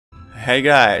Hey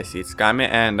guys, it's Kami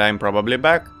and I'm probably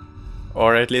back,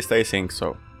 or at least I think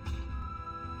so.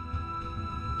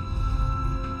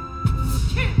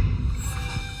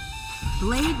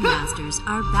 Blade Masters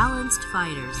are balanced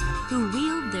fighters who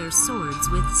wield their swords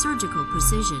with surgical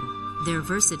precision. Their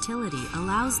versatility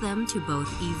allows them to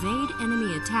both evade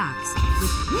enemy attacks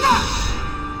with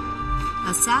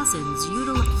assassins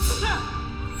utilize.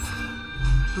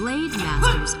 Blade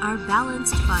Masters are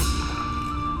balanced fighters.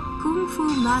 Kung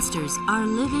Fu Masters are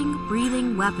living,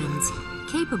 breathing weapons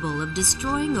capable of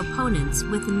destroying opponents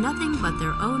with nothing but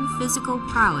their own physical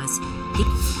prowess.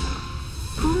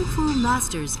 Kung Fu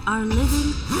Masters are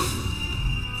living.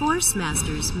 Force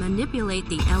Masters manipulate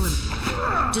the element.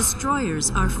 Destroyers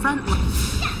are frontline.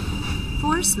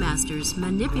 Force Masters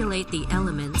manipulate the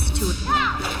elements to.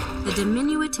 The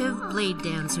diminutive blade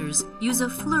dancers use a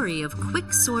flurry of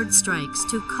quick sword strikes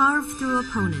to carve through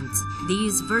opponents.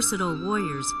 These versatile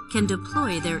warriors can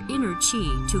deploy their inner chi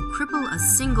to cripple a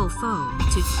single foe.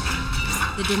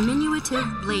 The diminutive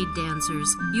blade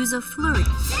dancers use a flurry.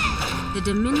 The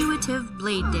diminutive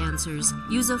blade dancers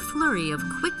use a flurry of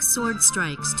quick sword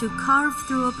strikes to carve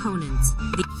through opponents.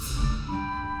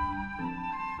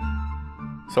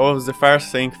 So the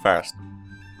first thing first.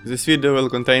 This video will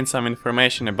contain some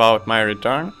information about my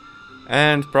return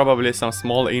and probably some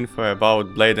small info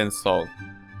about Blade&Soul.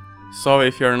 So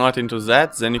if you're not into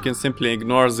that, then you can simply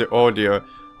ignore the audio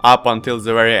up until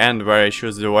the very end where I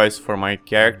choose the voice for my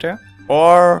character.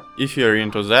 Or if you're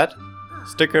into that,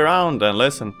 stick around and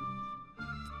listen.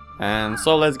 And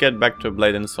so let's get back to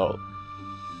Blade&Soul.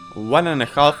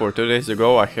 1.5 or 2 days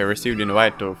ago I have received an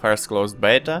invite to first closed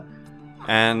beta,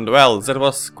 and well, that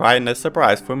was quite a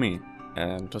surprise for me,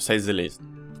 to say the least.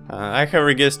 I have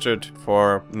registered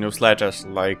for newsletters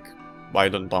like, I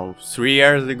don't know, 3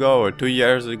 years ago or 2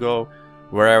 years ago,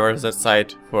 wherever that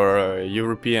site for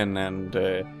European and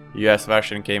US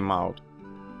version came out.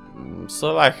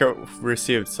 So I have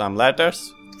received some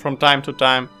letters from time to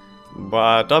time,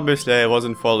 but obviously I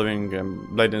wasn't following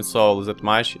Blade&Soul that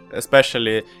much,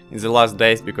 especially in the last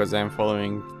days because I'm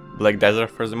following Black Desert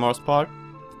for the most part.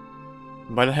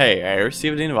 But hey, I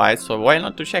received the invite, so why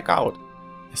not to check out?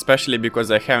 Especially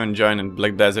because I haven't joined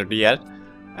Black Desert yet,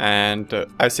 and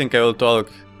I think I will talk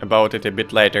about it a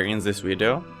bit later in this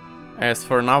video. As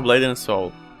for now,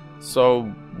 Blade&Soul. So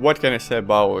what can I say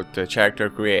about character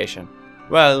creation?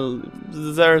 Well,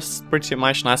 there's pretty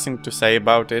much nothing to say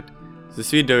about it.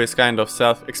 This video is kind of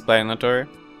self-explanatory,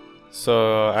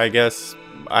 so I guess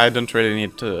I don't really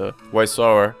need to voice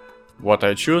over what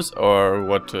I choose or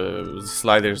what the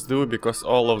sliders do, because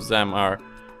all of them are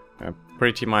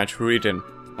pretty much written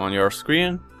on your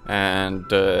screen, and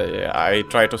I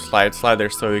try to slide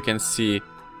sliders so you can see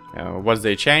what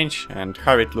they change and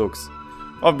how it looks.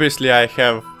 Obviously I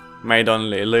have made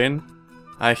only Lin.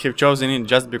 I have chosen it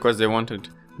just because I wanted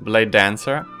Blade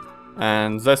Dancer,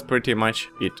 and that's pretty much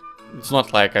it. It's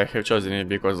not like I have chosen it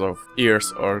because of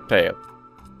ears or tail.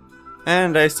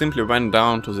 And I simply went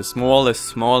down to the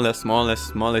smallest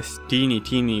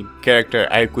teeny character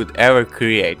I could ever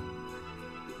create.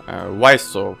 Why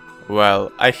so?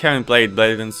 Well, I haven't played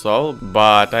Blade&Soul,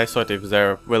 but I thought if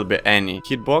there will be any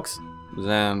hitbox,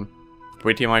 then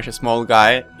pretty much a small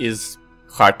guy is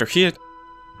hard to hit.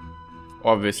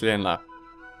 Obviously enough.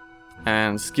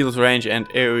 And skills range and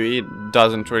AoE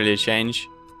doesn't really change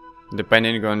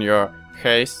depending on your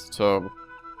haste, so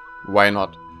why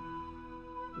not?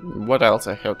 What else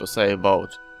I have to say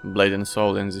about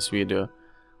Blade&Soul in this video?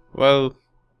 Well,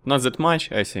 not that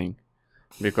much, I think,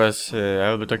 because I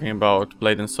will be talking about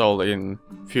Blade&Soul in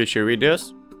future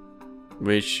videos,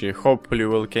 which hopefully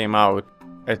will come out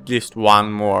at least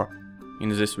one more in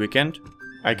this weekend.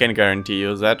 I can guarantee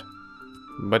you that,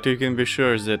 but you can be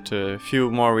sure that a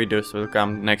few more videos will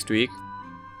come next week.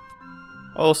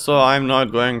 Also, I'm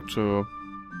not going to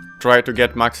try to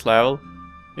get max level,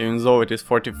 even though it is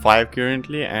 45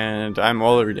 currently and I'm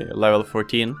already level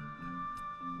 14,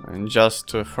 and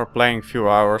just for playing few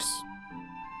hours.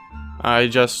 I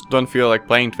just don't feel like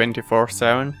playing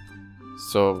 24/7,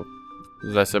 so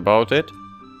that's about it.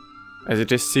 As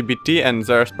it is CBT and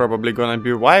there's probably gonna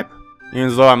be wipe,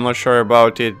 even though I'm not sure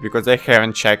about it because I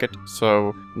haven't checked it,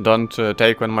 so don't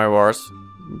take on my words.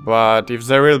 But if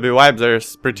there will be wipe,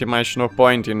 there's pretty much no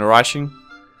point in rushing,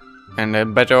 and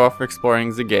I'm better off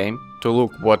exploring the game to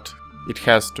look what it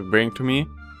has to bring to me,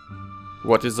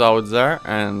 what is out there,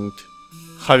 and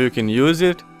how you can use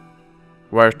it,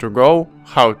 where to go,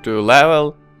 how to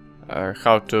level,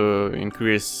 how to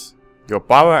increase your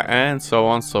power, and so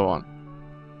on.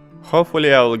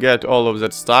 Hopefully I will get all of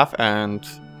that stuff and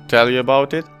tell you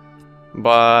about it,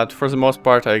 but for the most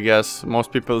part I guess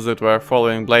most people that were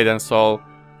following Blade&Soul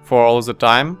for all the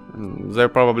time. They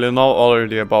probably know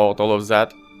already about all of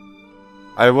that.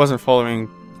 I wasn't following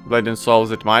Blade&Soul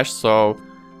that much, so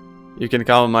you can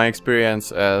count my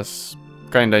experience as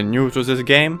kinda new to this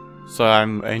game, so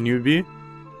I'm a newbie.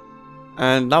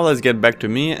 And now let's get back to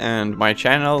me and my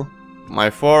channel, my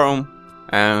forum,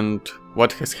 and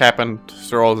what has happened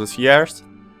through all these years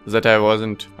that I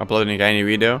wasn't uploading any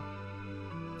video.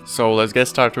 So let's get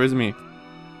started with me.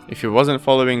 If you wasn't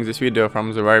following this video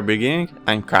from the very beginning,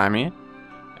 I'm Kami,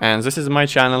 and this is my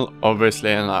channel,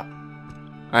 obviously enough.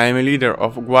 I am a leader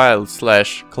of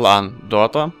Wild/Clan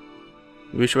Dota,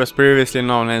 which was previously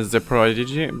known as the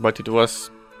Prodigy, but it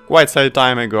was quite some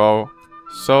time ago,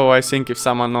 so I think if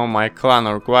someone know my clan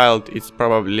or Wild, it's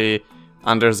probably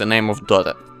under the name of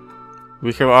Dota.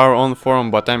 We have our own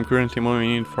forum, but I'm currently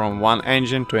moving it from one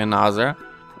engine to another,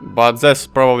 but that's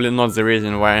probably not the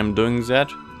reason why I'm doing that.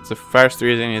 The first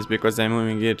reason is because I'm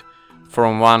moving it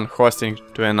from one hosting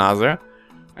to another,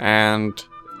 and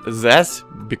that's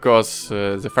because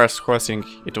the first hosting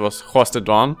it was hosted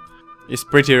on is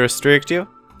pretty restrictive,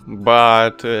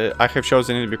 but I have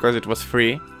chosen it because it was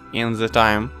free in the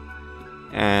time,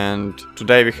 and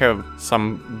today we have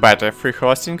some better free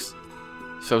hostings,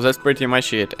 so that's pretty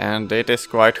much it, and it is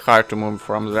quite hard to move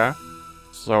from there,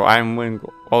 so I'm moving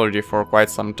already for quite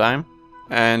some time,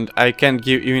 and I can't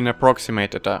give even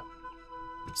approximate it up.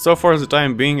 So for the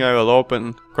time being I will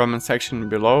open comment section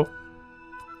below.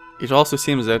 It also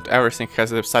seems that everything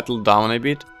has settled down a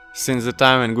bit since the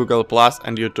time when Google Plus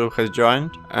and YouTube has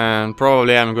joined, and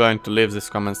probably I'm going to leave this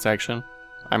comment section.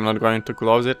 I'm not going to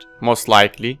close it, most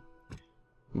likely,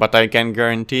 but I can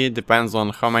guarantee it depends on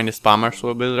how many spammers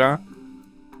will be there.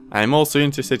 I'm also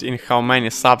interested in how many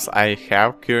subs I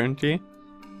have currently,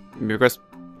 because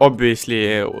obviously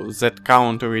that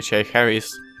count which I have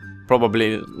is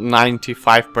probably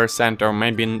 95% or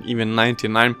maybe even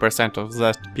 99% of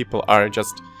that people are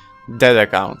just dead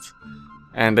accounts,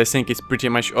 and I think it's pretty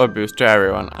much obvious to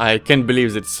everyone. I can't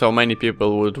believe that so many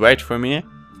people would wait for me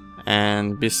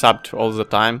and be subbed all the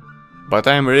time, but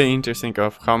I'm really interested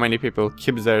of how many people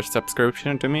keep their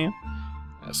subscription to me,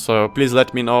 so please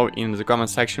let me know in the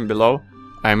comment section below.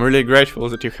 I'm really grateful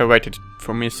that you have waited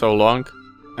for me so long,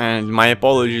 and my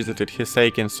apologies that it has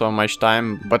taken so much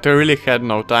time, but I really had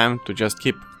no time to just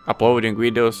keep uploading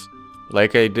videos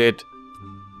like I did.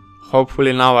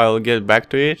 Hopefully now I will get back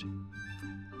to it,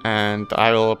 and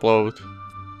I will upload,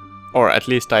 or at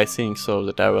least I think so,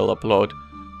 that I will upload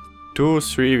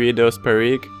 2-3 videos per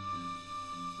week,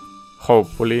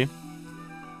 hopefully.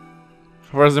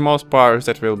 For the most part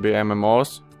that will be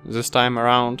MMOs this time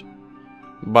around,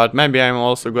 but maybe I'm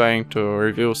also going to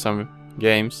review some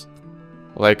games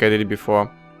like I did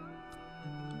before.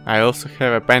 I also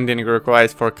have a pending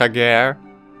request for KAMIKADZE,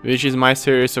 which is my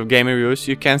series of game reviews.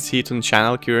 You can see it on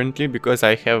channel currently because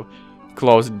I have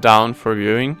closed down for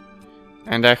viewing,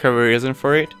 and I have a reason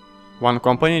for it. One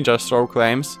company just threw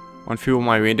claims on few of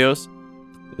my videos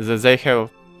that they have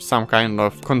some kind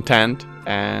of content,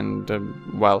 and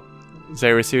well,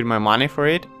 they received my money for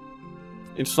it.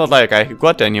 It's not like I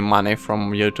got any money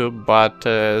from YouTube, but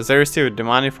they received the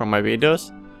money from my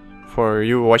videos, for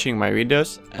you watching my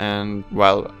videos, and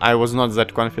well, I was not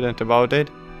that confident about it.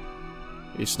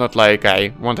 It's not like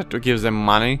I wanted to give them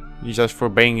money just for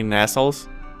being assholes.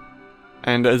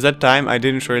 And at that time I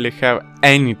didn't really have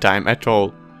any time at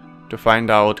all to find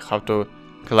out how to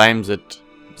claim that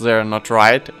they're not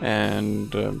right,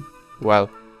 and well,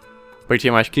 pretty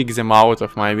much kick them out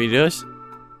of my videos.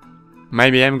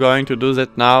 Maybe I'm going to do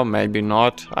that now, maybe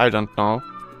not, I don't know.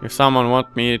 If someone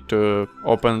wants me to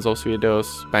open those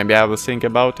videos, maybe I will think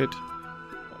about it.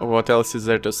 What else is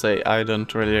there to say? I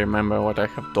don't really remember what I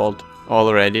have told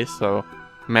already, so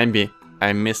maybe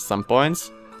I missed some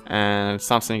points and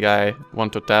something I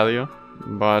want to tell you,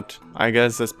 but I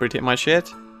guess that's pretty much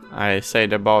it. I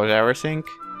said about everything.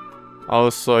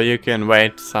 Also, you can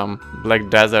wait some Black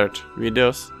Desert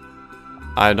videos.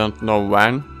 I don't know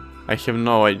when. I have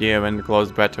no idea when the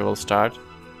closed beta will start.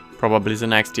 Probably the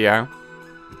next year.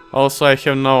 Also, I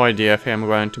have no idea if I'm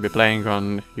going to be playing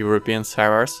on European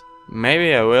servers.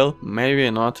 Maybe I will, maybe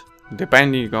not,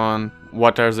 depending on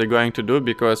what are they going to do,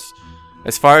 because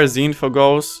as far as the info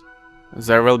goes,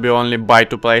 there will be only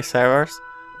buy-to-play servers,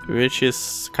 which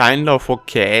is kind of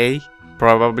okay,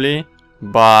 probably,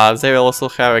 but they will also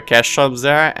have a cash shop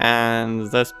there, and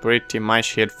that's pretty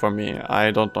much it for me.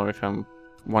 I don't know if I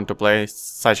want to play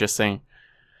such a thing.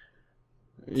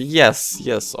 Yes,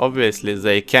 obviously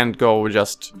they can't go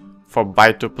just for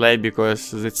buy-to-play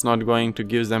because it's not going to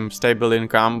give them stable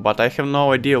income, but I have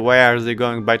no idea why are they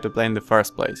going buy-to-play in the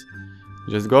first place.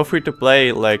 Just go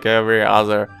free-to-play like every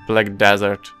other Black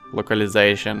Desert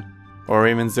localization or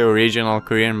even the original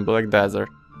Korean Black Desert.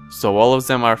 So all of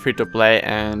them are free to play,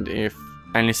 and if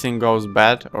anything goes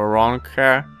bad or wrong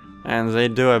here, and they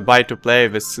do a buy to play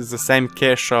with the same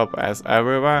key shop as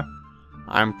everywhere,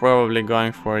 I'm probably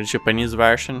going for a Japanese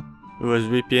version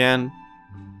with VPN,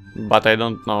 but I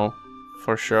don't know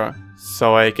for sure,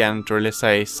 so I can't really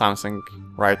say something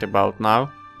right about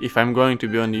now. If I'm going to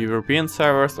be on the European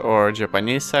servers or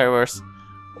Japanese servers,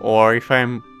 or if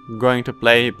I'm going to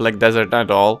play Black Desert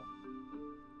at all.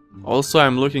 Also,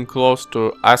 I'm looking close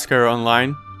to Asker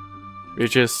Online,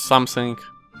 which is something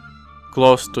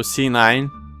close to C9,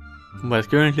 but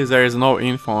currently there is no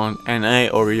info on NA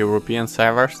or European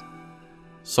servers,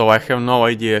 so I have no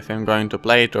idea if I'm going to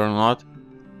play it or not,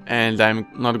 and I'm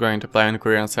not going to play on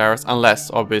Korean servers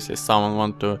unless obviously someone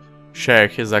wants to share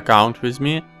his account with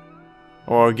me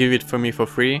or give it for me for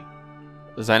free,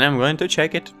 then I'm going to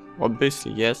check it,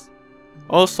 obviously, yes.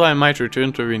 Also, I might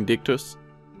return to Vindictus,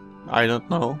 I don't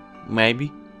know,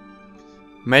 maybe.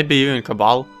 Maybe even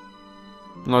Cabal.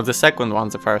 Not the second one,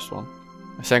 the first one.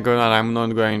 The second one I'm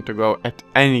not going to go at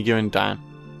any given time.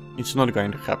 It's not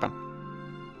going to happen.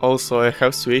 Also, I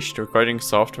have switched recording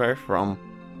software from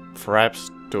Fraps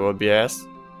to OBS.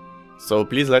 So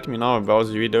please let me know about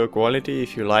the video quality,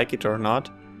 if you like it or not.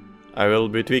 I will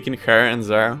be tweaking here and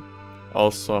there.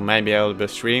 Also, maybe I will be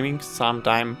streaming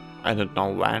sometime, I don't know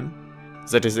when.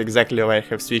 That is exactly why I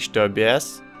have switched to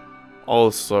OBS.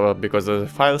 Also because of the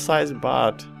file size,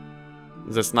 but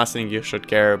that's nothing you should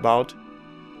care about.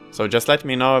 So just let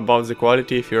me know about the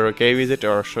quality, if you're okay with it,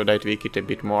 or should I tweak it a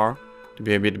bit more to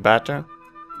be a bit better.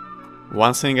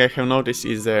 One thing I have noticed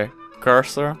is the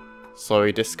cursor, so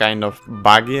it is kind of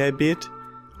buggy a bit.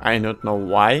 I don't know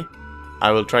why.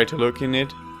 I will try to look in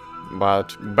it,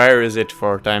 but bear with it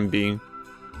for time being.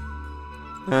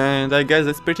 And I guess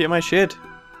that's pretty much it.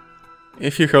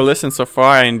 If you have listened so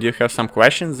far and you have some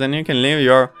questions, then you can leave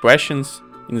your questions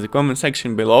in the comment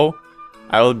section below.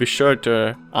 I will be sure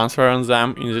to answer on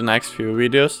them in the next few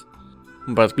videos.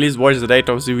 But please watch the date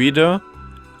of the video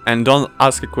and don't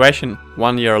ask a question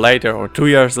 1 year later or 2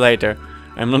 years later.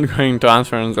 I'm not going to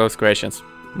answer on those questions,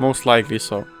 most likely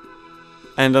so.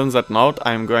 And on that note,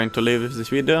 I'm going to leave this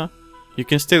video. You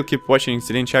can still keep watching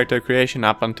the Link Character creation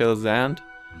up until the end.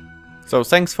 So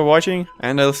thanks for watching,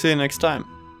 and I'll see you next time.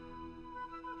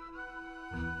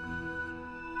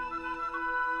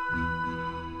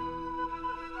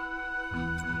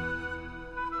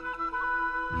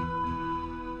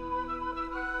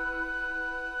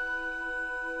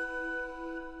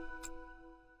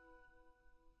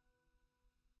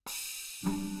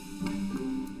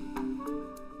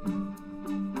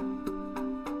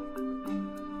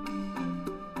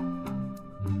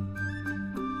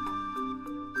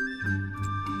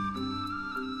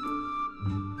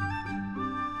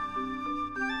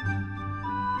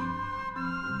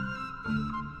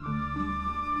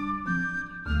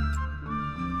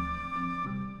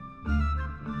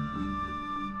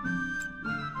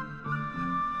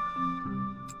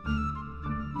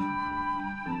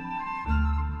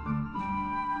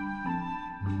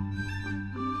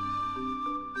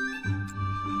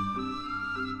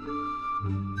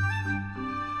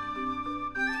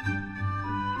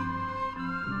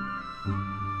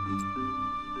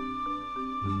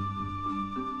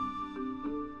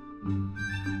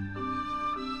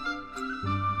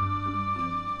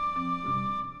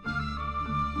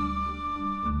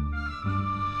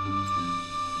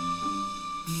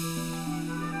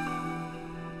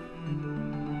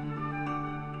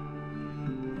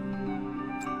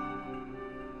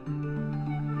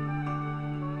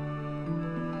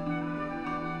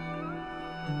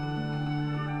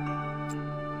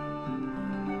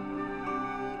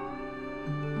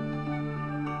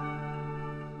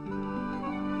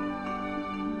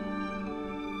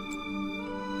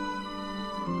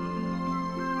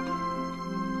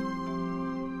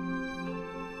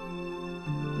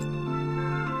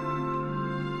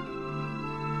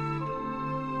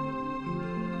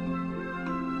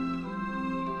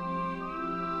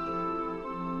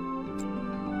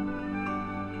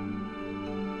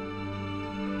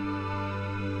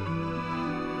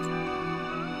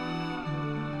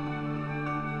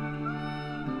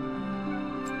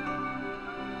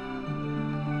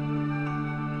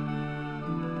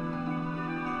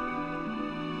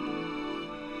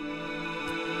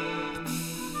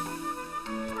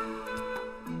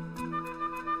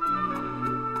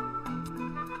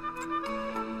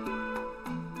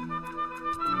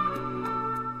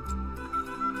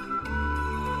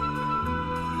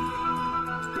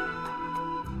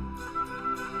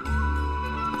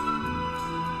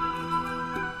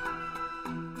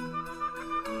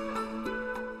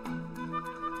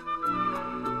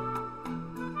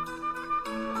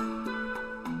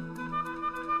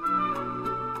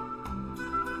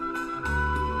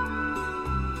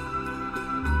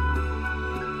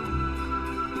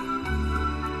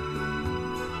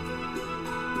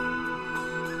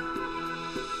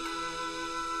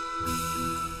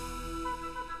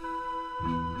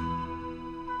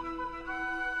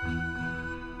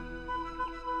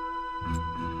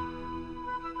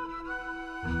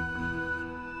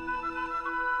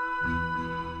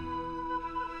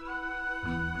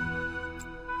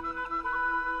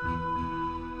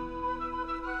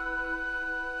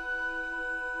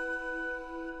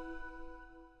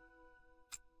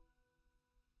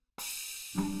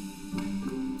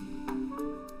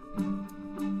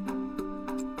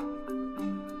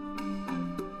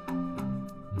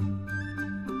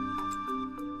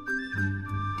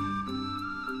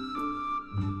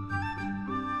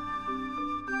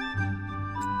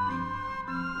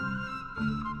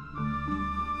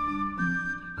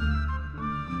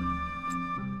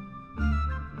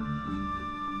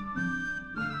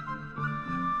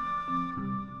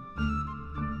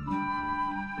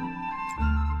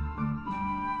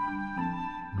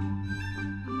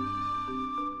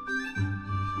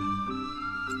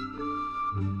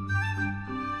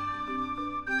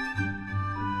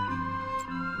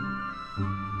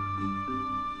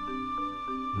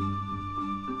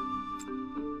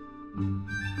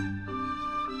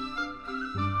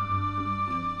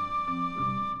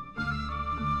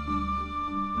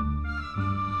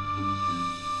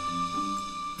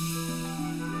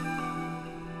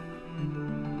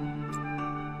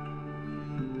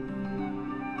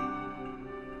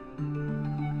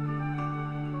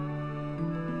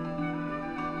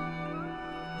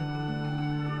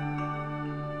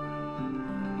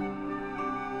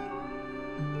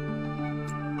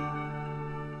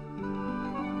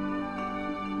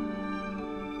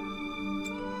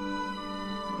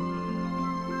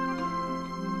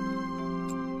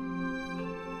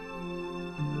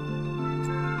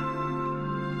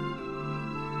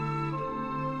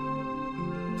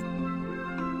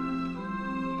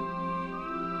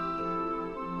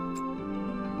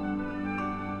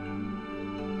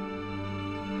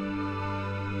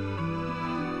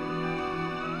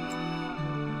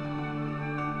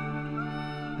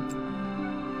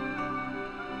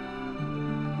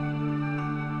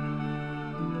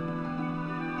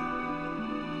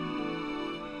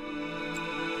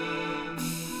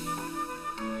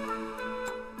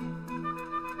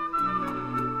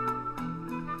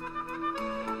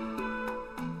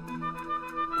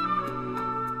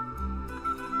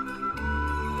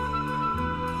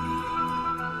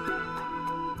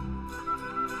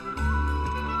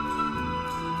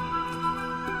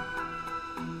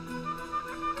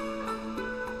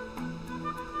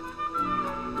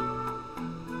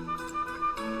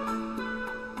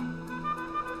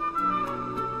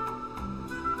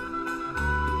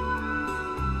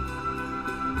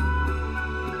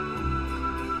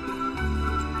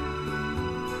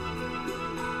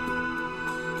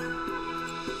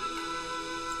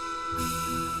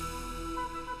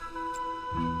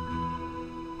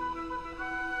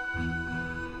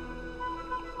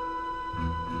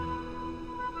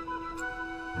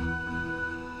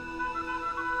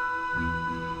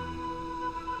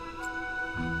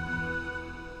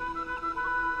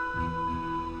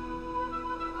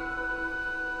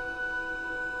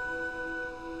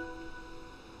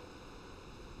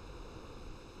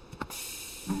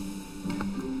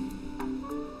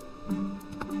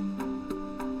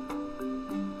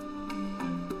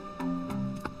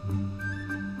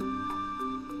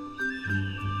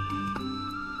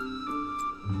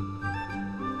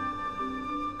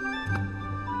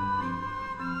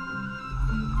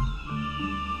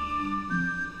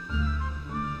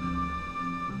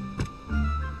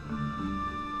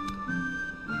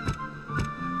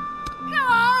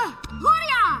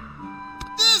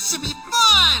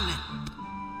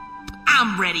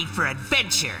 for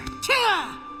adventure.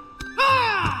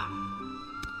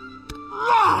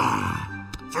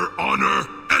 For honor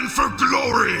and for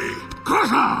glory.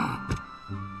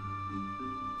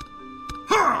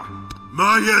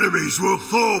 My enemies will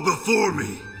fall before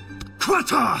me.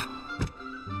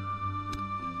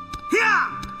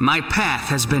 My path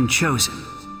has been chosen.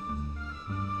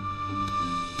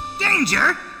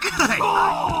 Danger? Good.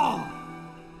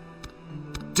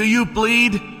 Do you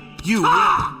bleed? You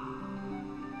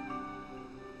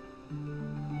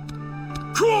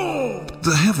Cool!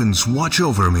 The heavens watch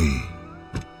over me.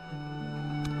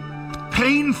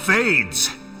 Pain fades.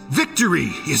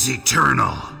 Victory is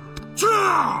eternal.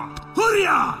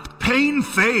 Pain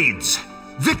fades.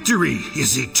 Victory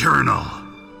is eternal.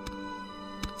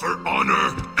 For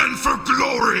honor and for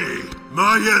glory.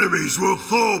 My enemies will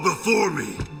fall before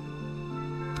me.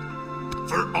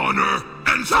 For honor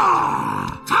and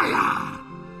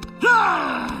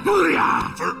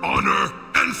for honor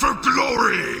and for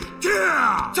glory.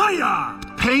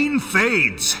 Pain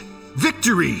fades.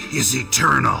 Victory is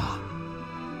eternal.